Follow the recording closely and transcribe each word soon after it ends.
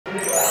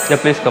Yeah,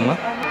 please come.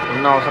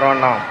 இன்னும் அவசரம்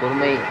வேண்டாம்,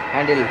 பொறுமை.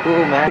 Handle 2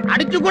 man.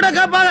 அடிச்சு கூட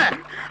கேட்பாங்க,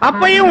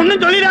 அப்பையும்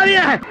ஒன்றும்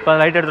சொல்லிடாதீங்க. இப்போ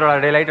light எடுத்துடா,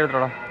 day light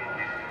எடுத்துடா.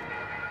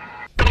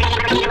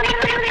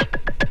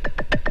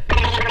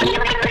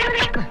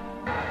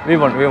 We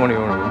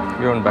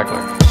want back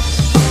light.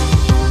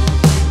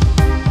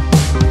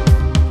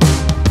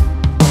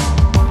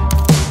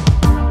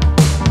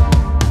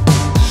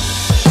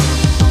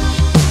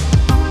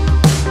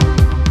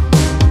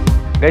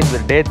 Guys, the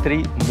day 3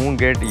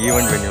 Moongate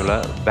event venue la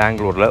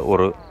Bangalore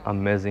ஒரு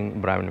amazing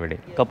Brahmin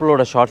wedding. Couple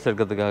of shots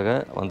எடுக்கிறதுக்காக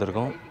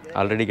வந்திருக்கோம்.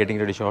 Already getting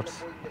ready shots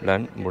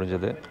done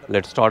முடிஞ்சது.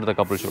 Let's start the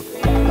couple shoot.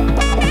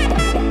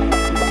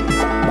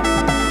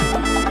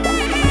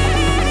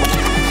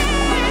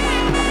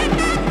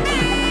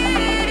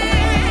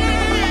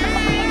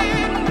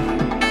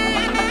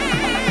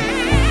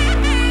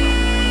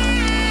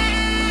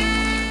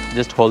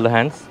 Just hold the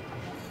hands.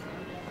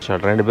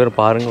 Shot ரெண்டு பேரும்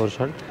பாருங்க ஒரு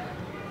shot.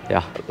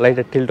 Yeah, light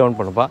tilt down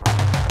பண்ணுப்பா.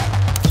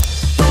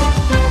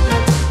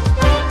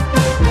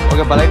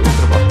 Okay, பா light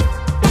எடுத்துப்பா.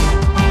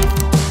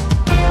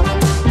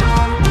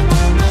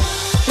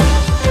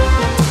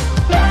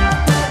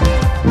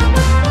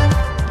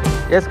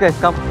 Yes guys,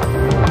 come.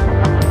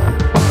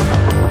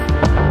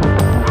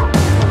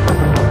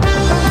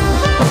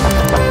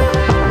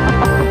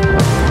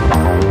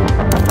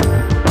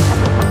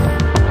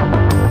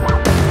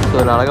 So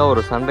அழகா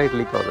ஒரு sunlight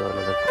leak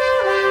ஆகுது.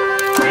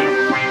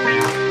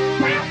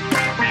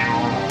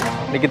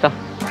 Nikita.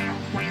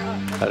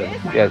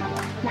 Yes.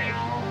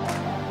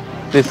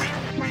 This.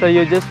 So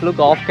you just look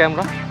off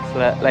camera,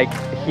 like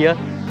here.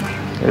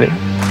 Ready?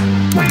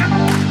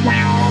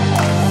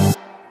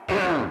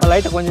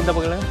 Light கொஞ்சம் இந்த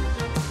பக்கல.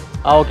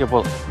 Okay,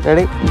 pose.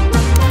 Ready?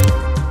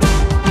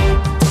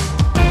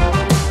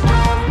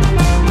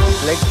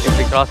 Leg if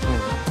they cross me.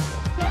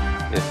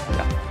 Yes.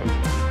 Yeah.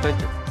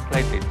 Stretch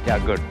slightly. Yeah,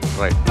 good.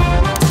 Right.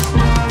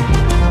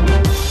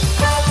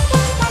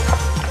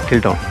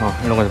 Tilt down.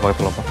 இன்னும் கொஞ்சம்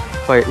பக்கத்துலப்பா.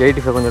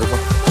 85 கொஞ்சம்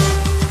இருக்கும்.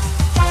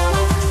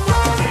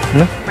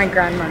 My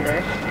grandmother.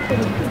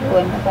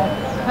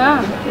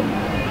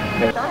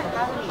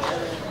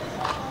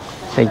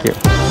 Thank you.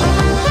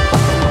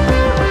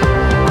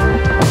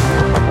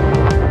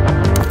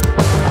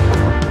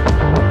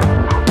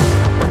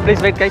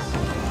 Please wait guys.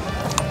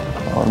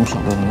 ஒரு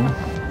நிமிஷம் இருங்க.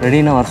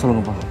 ரெடினா வர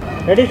சொல்லுங்கப்பா.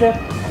 Ready sir.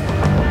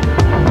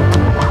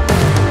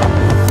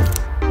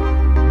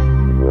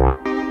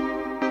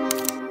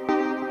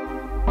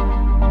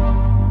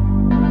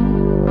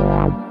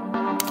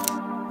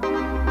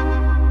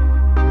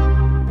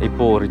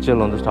 இப்போ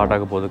ரிச்சுவல் வந்து ஸ்டார்ட்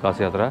ஆக போகுது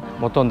காசி யாத்திரை.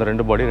 மொத்தம் அந்த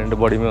ரெண்டு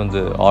பாடியுமே வந்து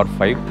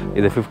R5.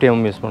 இது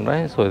 50mm யூஸ்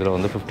பண்ணுறேன். ஸோ இதில்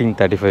வந்து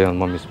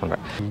 15-35mm யூஸ்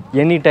பண்ணுறேன்.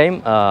 எனி டைம்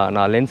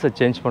நான் லென்ஸை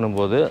சேஞ்ச்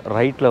பண்ணும்போது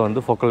ரைட்டில்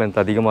வந்து ஃபோக்கல்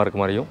லென்த் அதிகமாக இருக்க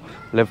மாதிரியும்,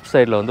 லெஃப்ட்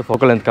சைடில் வந்து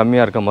ஃபோக்கல் லென்த்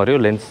கம்மியாக இருக்க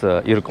மாதிரியும் லென்ஸ்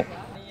இருக்கும்.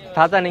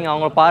 தாத்தா நீங்கள்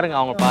அவங்க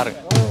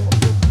பாருங்கள்.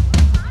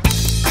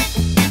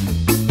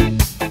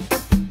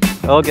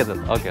 Okay sir,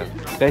 okay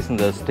guys.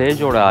 இந்த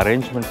ஸ்டேஜோட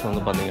அரேஞ்ச்மெண்ட்ஸ்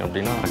வந்து பார்த்திங்க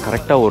அப்படின்னா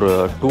கரெக்டாக ஒரு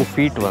 2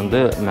 feet வந்து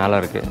மேலே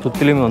இருக்குது.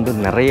 சுற்றிலுமே வந்து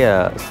நிறைய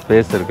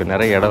ஸ்பேஸ் இருக்குது,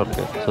 நிறைய இடம்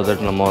இருக்குது. ஸோ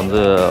தட் நம்ம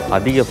வந்து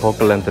அதிக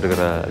ஃபோக்கல் லென்த்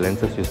இருக்கிற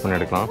லென்சஸ் யூஸ் பண்ணி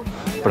எடுக்கலாம்.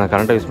 இப்போ நான்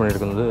கரண்ட்டாக யூஸ்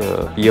பண்ணியிருக்கிறது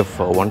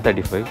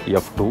EF135,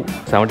 EF2,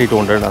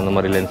 70-200 அந்த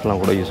மாதிரி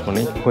லென்ஸ்லாம் கூட யூஸ்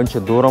பண்ணி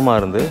கொஞ்சம்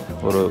தூரமாக இருந்து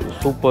ஒரு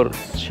சூப்பர்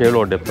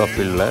ஷேலோ டெப்த் ஆஃப்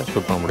ஃபீல்டில்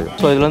ஷூட் பண்ண முடியும்.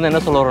 ஸோ இதில் வந்து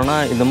என்ன சொல்ல வரோன்னா,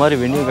 இந்த மாதிரி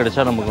வென்யூ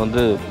கிடைச்சா நமக்கு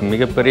வந்து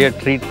மிகப்பெரிய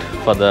treat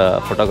for the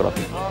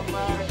photography.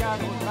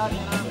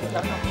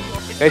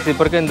 Guys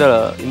இப்போ இருக்க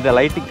இந்த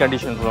லைட்டிங்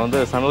கண்டிஷன்ஸில் வந்து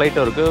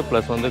சன்லைட்டும் இருக்குது,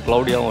 ப்ளஸ் வந்து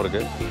க்ளவுடியாகவும்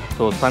இருக்குது.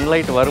 ஸோ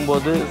சன்லைட்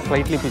வரும்போது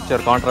ஸ்லைட்லி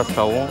பிக்சர்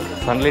கான்ட்ராஸ்டாகவும்,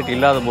 சன்லைட்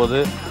இல்லாத போது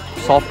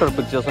சாஃப்ட்வேர்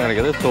பிக்சர்ஸும்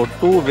கிடைக்கிது. ஸோ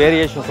 2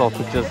 வேரியேஷன்ஸ் ஆஃப்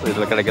பிக்சர்ஸ்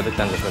இதில் கிடைக்கிறது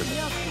சான்சஸ்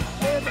இருக்குது.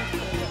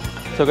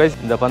 ஸோ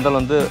கைஸ் இந்த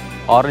பந்தல் வந்து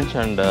ஆரஞ்ச்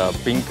அண்ட்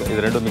பிங்க்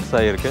இது ரெண்டும் மிக்ஸ்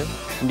ஆகிருக்கு.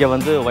 இங்கே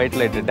வந்து ஒயிட்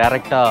லைட்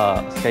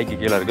டேரெக்டாக ஸ்கைக்கு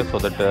கீழே இருக்குது. ஸோ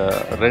தட்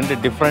 2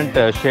 டிஃப்ரெண்ட்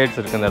ஷேட்ஸ்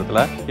இருக்குது இந்த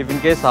இடத்துல. இஃப்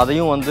இன்கேஸ்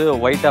அதையும் வந்து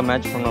ஒயிட்டாக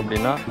மேட்ச் பண்ணோம்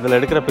அப்படின்னா இதில்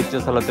எடுக்கிற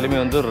பிக்சர்ஸ் எல்லாத்துலேயுமே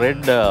வந்து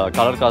ரெட்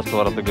கலர் காஸ்ட்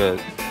வரதுக்கு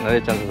நிறைய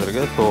சான்சஸ்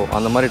இருக்குது. ஸோ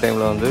அந்த மாதிரி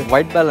டைமில் வந்து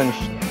ஒயிட்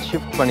பேலன்ஸ்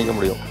ஷிஃப்ட் பண்ணிக்க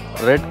முடியும்.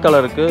 ரெட்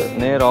கலருக்கு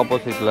நேர்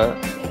ஆப்போசிட்டில்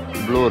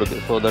ப்ளூ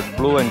இருக்குது. ஸோ தட்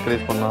ப்ளூ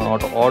இன்க்ரீஸ்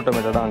பண்ணால்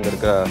ஆட்டோமேட்டடாக அங்கே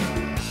இருக்க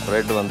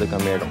ரெட் வந்து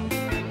கம்மியாகிடும்.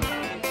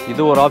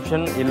 இது ஒரு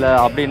ஆப்ஷன்.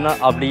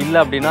 அப்படி இல்லை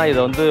அப்படின்னா இதை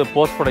வந்து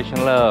போஸ்ட்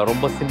ப்ரொடக்ஷனில்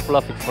ரொம்ப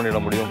சிம்பிளாக ஃபிக்ஸ் பண்ணிட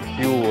முடியும்.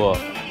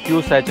 ஃபியூ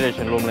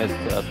சேச்சுரேஷன் லூமினஸ்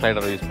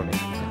ஸ்லைடரை யூஸ் பண்ணி.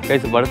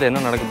 கைஸ் அடுத்து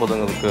என்ன நடக்க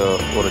போகுதுங்கிறதுக்கு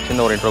ஒரு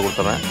சின்ன ஒரு இன்ட்ரோ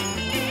கொடுத்துட்றேன்.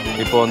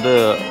 இப்போ வந்து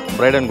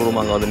பிரைட் அண்ட் குரூம்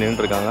அங்கே வந்து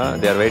நின்றுருக்காங்க.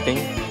 They are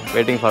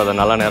waiting for the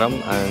நல்ல நேரம்.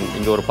 அண்ட்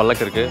இங்கே ஒரு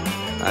பல்லக்கு இருக்குது.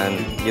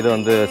 அண்ட் இது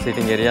வந்து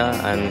சீட்டிங் ஏரியா.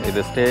 அண்ட்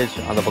இது ஸ்டேஜ்.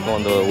 அந்த பக்கம்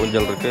வந்து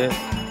ஊஞ்சல் இருக்குது.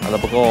 அந்த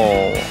பக்கம்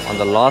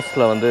அந்த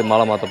லாஸ்ட்டில் வந்து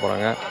மாலை மாற்ற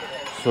போகிறாங்க.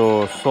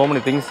 ஸோ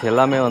மெனி திங்ஸ்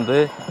எல்லாமே வந்து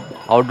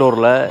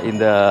அவுட்டோரில்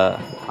இந்த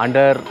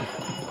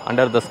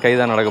அண்டர் த ஸ்கை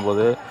தான் நடக்க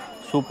போகுது.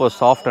 Super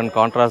soft and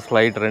contrast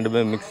light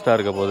ரெண்டுமே மிக்ஸ்டாக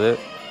இருக்க போகுது.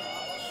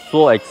 So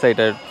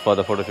excited for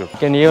the photo shoot.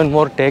 Can even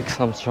more take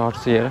some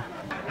shorts here.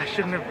 I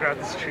shouldn't have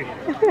grabbed this tree.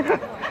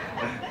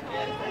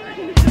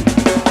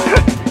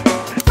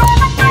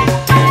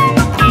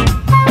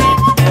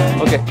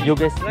 Okay, you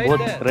guys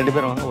both ரெண்டு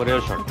பேரும் வாங்க ஒரே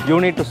ஒரு shot. You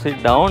need to sit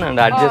down and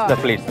adjust the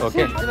pleats.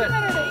 Okay?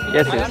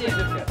 Yes.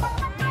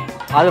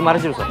 அது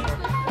மறைச்சிடும் sir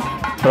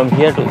from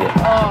here to hear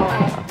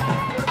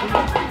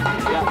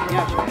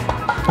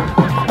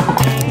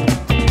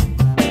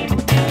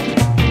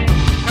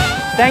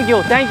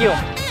thank you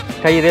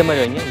கை இதே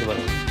மாதிரி வைங்க இது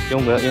பாருங்க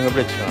இவங்க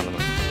எப்படி வச்சுக்கலாம் அந்த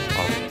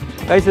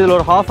மாதிரி கைஸ் இதில்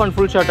ஒரு half and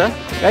full short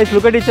guys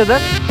look at each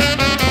other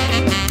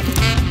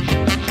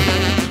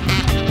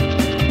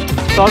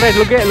alright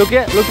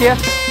look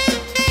here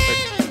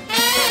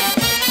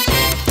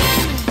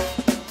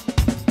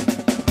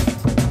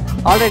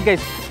alright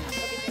guys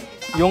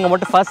இவங்க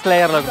மட்டும் ஃபர்ஸ்ட்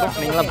லேயரில் இருக்கும்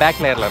நீங்களாம்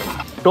பேக் லேயரில் இருக்கும்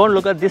don't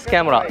look at this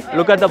camera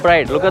look at the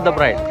bright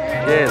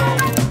yes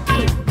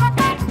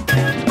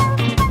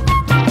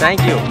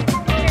thank you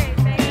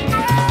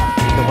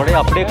இந்த முறையை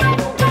அப்படியே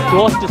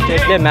க்ளோஸ்டு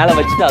ஸ்டேட்லேயே மேலே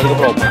வச்சுட்டு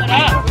அதுக்கப்புறம்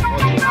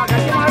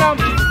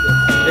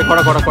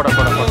கொடை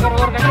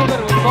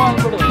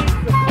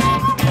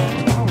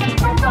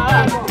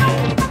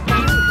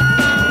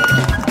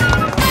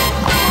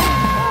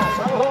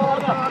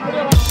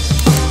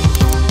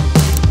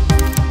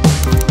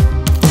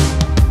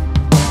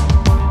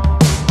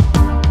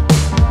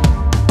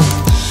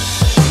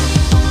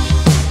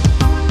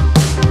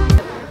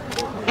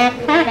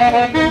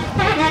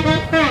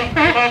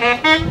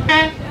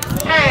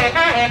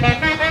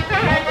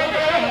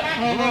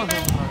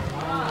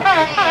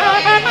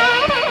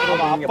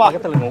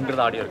பக்கத்துல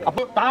உங்க ஆடியோ இருக்கு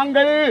அப்போ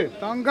தாங்கள்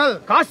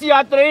காசி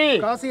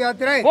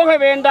யாத்திரை போக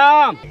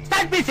வேண்டாம்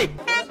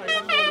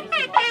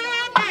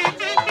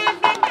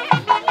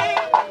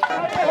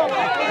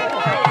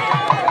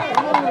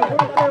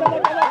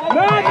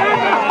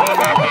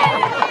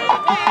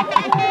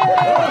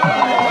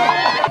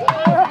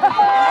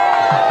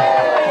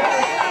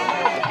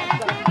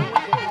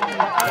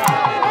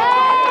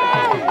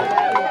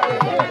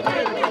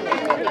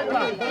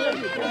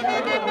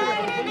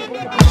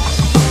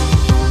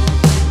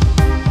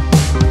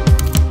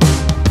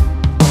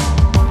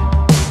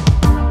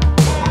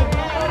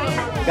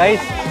Guys,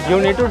 you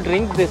need to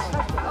drink this.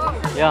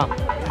 Yeah.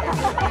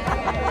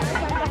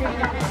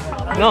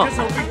 No.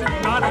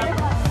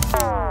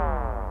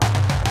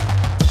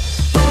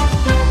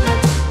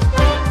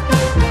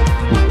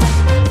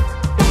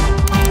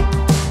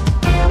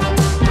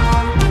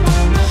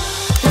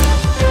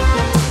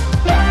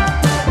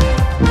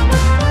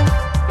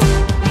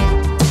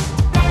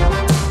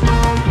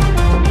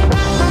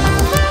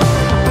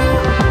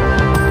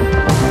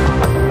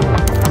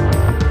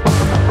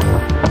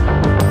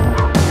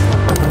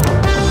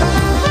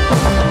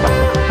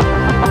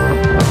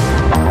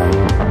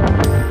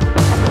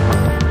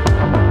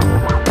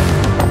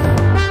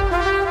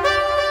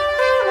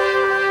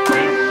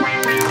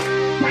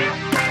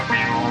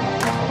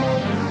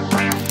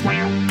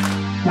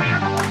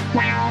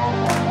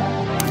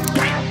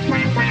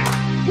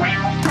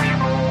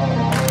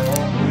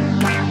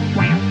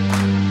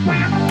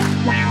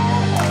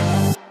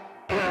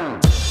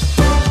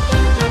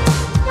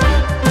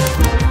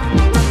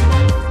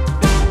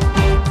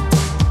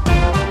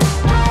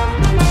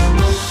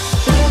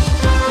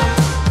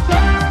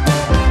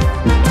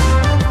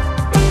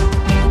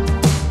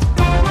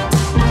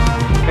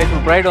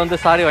 Bright வந்து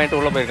சாரி வாங்கிட்டு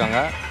உள்ளே போயிருக்காங்க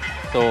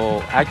ஸோ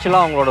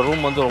ஆக்சுவலாக அவங்களோட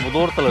ரூம் வந்து ரொம்ப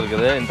தூரத்தில்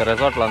இருக்குது இந்த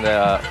ரெசார்ட்டில் அந்த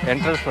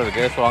என்ட்ரன்ஸில்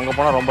இருக்குது ஸோ அங்கே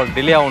போனால் ரொம்ப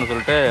டிலே ஆகும்னு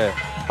சொல்லிட்டு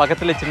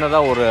பக்கத்துலேயே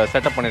சின்னதாக ஒரு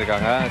செட்டப்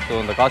பண்ணியிருக்காங்க ஸோ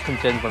இந்த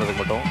காஸ்ட்யூம் சேஞ்ச்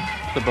பண்ணுறதுக்கு மட்டும்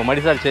ஸோ இப்போ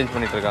மடிசார் சேஞ்ச்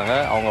பண்ணிட்டு இருக்காங்க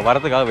அவங்க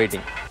வரதுக்காக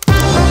waiting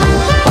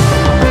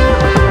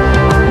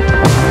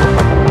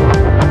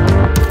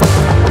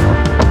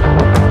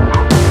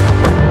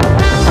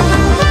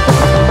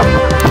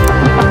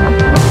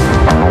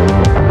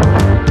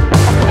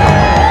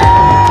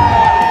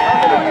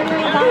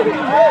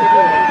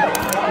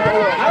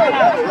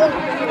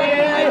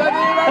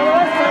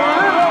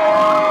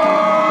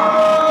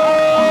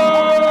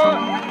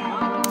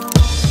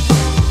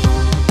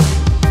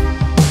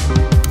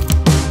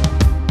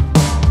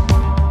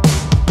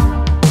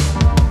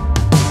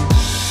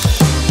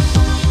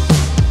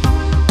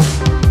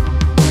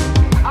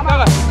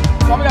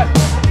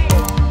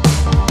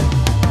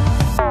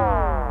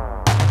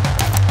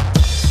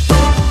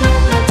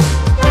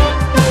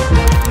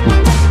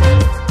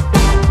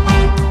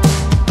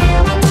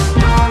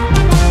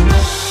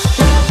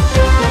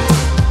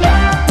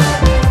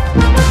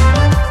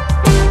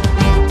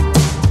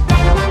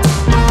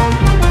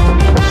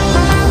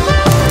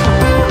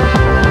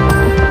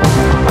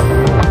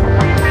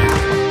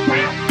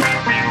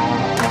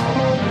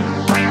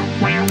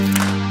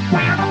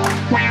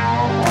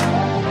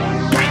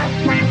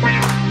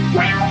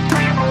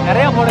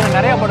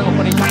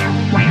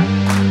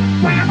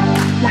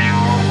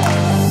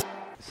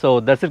so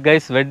that's it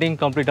guys wedding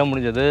கம்ப்ளீட்டாக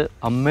முடிஞ்சது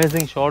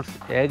அமேசிங் ஷார்ட்ஸ்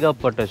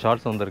ஏகப்பட்ட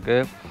ஷார்ட்ஸ் வந்திருக்கு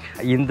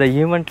இந்த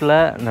ஈவெண்ட்டில்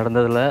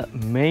நடந்ததில்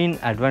மெயின்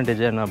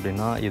அட்வான்டேஜ் என்ன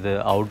அப்படின்னா இது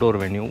அவுட்டோர்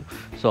வென்யூ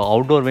ஸோ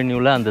அவுட்டோர்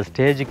வென்யூவில் அந்த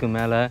ஸ்டேஜுக்கு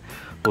மேலே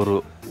ஒரு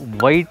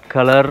ஒயிட்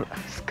கலர்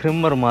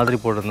ஸ்க்ரிம்மர் மாதிரி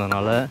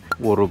போட்டிருந்ததுனால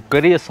ஒரு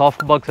பெரிய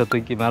சாஃப்ட் பாக்ஸை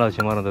தூக்கி மேலே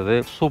வச்ச மாதிரி இருந்தது.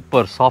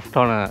 சூப்பர்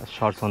சாஃப்டான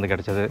ஷார்ட்ஸ் வந்து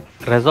கிடச்சிது.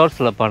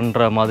 ரெசார்ட்ஸில்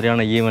பண்ணுற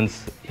மாதிரியான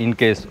ஈவெண்ட்ஸ்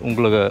இன்கேஸ்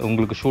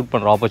உங்களுக்கு ஷூட்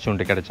பண்ணுற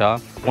ஆப்பர்ச்சுனிட்டி கிடைச்சா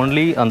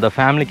ஒன்லி அந்த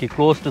ஃபேமிலிக்கு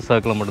க்ளோஸ்டு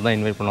சர்க்கிளை மட்டும்தான்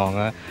இன்வைட்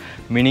பண்ணுவாங்க.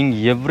 Meaning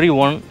every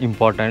one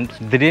important.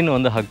 திடீர்னு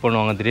வந்து ஹக்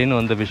பண்ணுவாங்க, திடீர்னு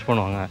வந்து விஷ்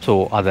பண்ணுவாங்க. ஸோ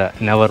அதை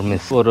நெவர்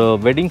மிஸ். ஒரு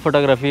wedding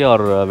photography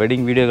R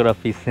wedding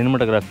videography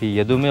cinematography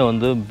எதுவுமே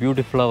வந்து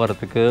பியூட்டிஃபுல்லாக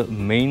வரதுக்கு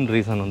மெயின்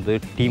ரீசன் வந்து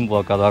டீம்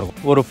ஒர்க்காக தான் இருக்கும்.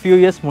 ஒரு ஃபியூ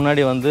இயர்ஸ்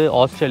முன்னாடி வந்து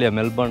ஆஸ்திரேலியா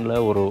மெல்பர்னில்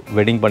ஒரு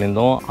வெட்டிங்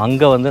பண்ணியிருந்தோம்.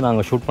 அங்கே வந்து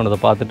நாங்கள் ஷூட் பண்ணதை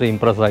பார்த்துட்டு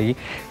இம்ப்ரெஸ் ஆகி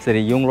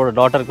சரி இவங்களோட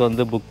டாட்டருக்கு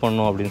வந்து புக்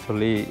பண்ணோம் அப்படின்னு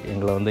சொல்லி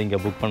எங்களை வந்து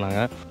இங்கே புக் பண்ணாங்க.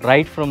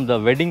 ரைட் ஃப்ரம் த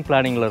வெட்டிங்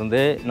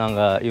பிளானிங்லேருந்தே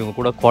நாங்கள் இவங்க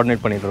கூட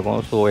கோஆர்டினேட் பண்ணிகிட்டு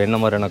இருக்கோம். ஸோ என்ன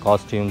மாதிரியான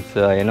காஸ்டியூம்ஸ்,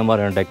 என்ன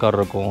மாதிரியான டெக்கார்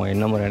இருக்கும், என்ன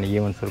மாதிரியான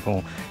ஈவெண்ட்ஸ்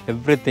இருக்கும்,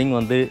 எவ்ரி திங்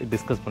வந்து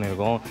டிஸ்கஸ்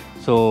பண்ணியிருக்கோம்.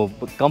 ஸோ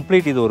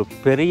கம்ப்ளீட் இது ஒரு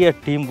பெரிய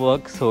டீம்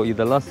ஒர்க். ஸோ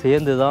இதெல்லாம்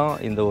சேர்ந்து தான்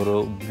இந்த ஒரு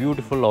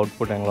பியூட்டிஃபுல்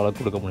அவுட்புட் எங்களால்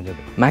கொடுக்க முடிஞ்சது.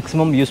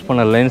 மேக்ஸிமம் யூஸ்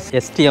பண்ண lens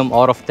STM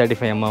RF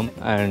 35mm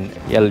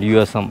and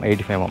USM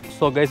 85mm.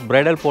 So guys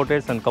bridal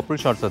portraits and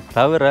couple ஷாட்ஸை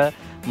தவிர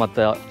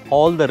மற்ற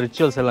ஆல் த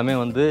ரிச்சுவல்ஸ் எல்லாமே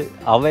வந்து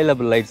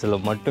அவைலபிள்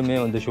லைட்ஸில் மட்டுமே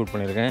வந்து ஷூட்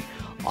பண்ணியிருக்கேன்.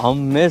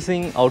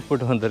 அமேசிங்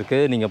அவுட்புட் வந்திருக்கு.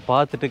 நீங்கள்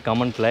பார்த்துட்டு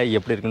கமெண்ட்டில்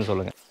எப்படி இருக்குன்னு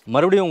சொல்லுங்கள்.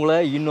 மறுபடியும் உங்களை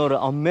இன்னொரு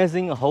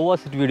அமேசிங் ஹவ்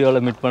வாஸ் இட்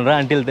வீடியோவில் மீட்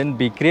பண்ணுறேன். until then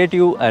be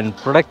creative and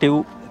productive.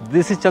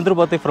 This is Chandru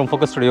Bharathy from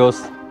Focus Studios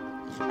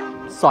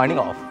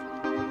signing off.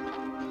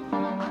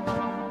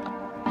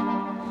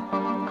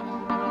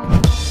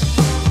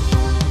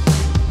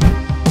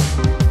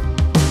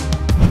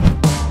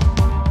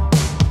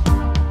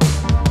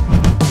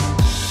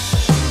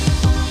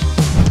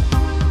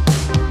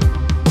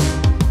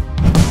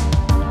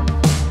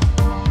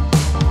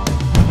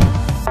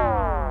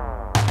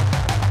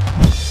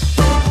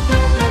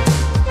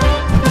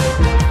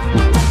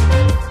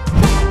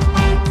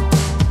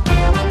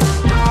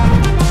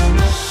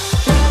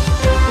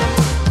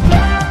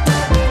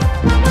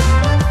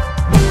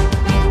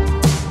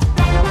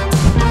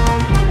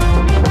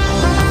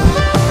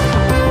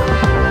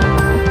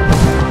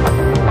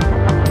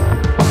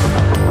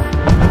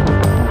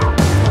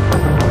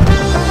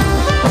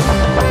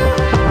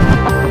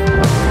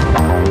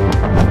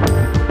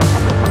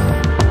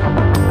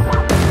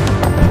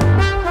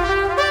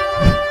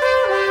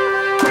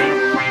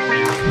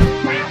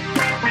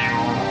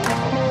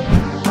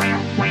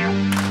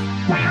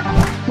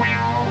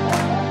 Wow.